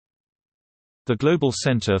The Global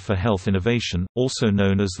Center for Health Innovation, also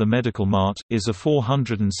known as the Medical Mart, is a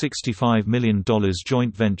 $465 million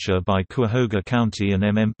joint venture by Cuyahoga County and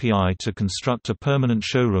MMPI to construct a permanent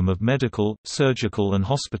showroom of medical, surgical and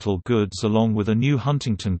hospital goods along with a new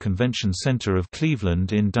Huntington Convention Center of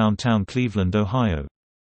Cleveland in downtown Cleveland, Ohio.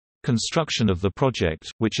 Construction of the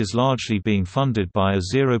project, which is largely being funded by a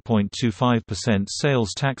 0.25%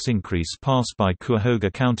 sales tax increase passed by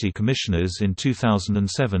Cuyahoga County Commissioners in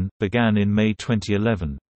 2007, began in May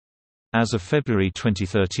 2011. As of February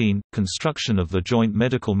 2013, construction of the joint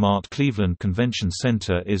Medical Mart Cleveland Convention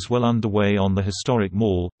Center is well underway on the historic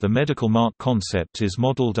mall. The Medical Mart concept is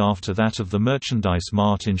modeled after that of the Merchandise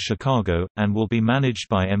Mart in Chicago, and will be managed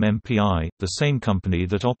by MMPI, the same company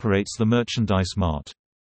that operates the Merchandise Mart.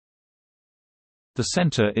 The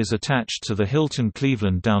center is attached to the Hilton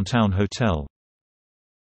Cleveland Downtown Hotel.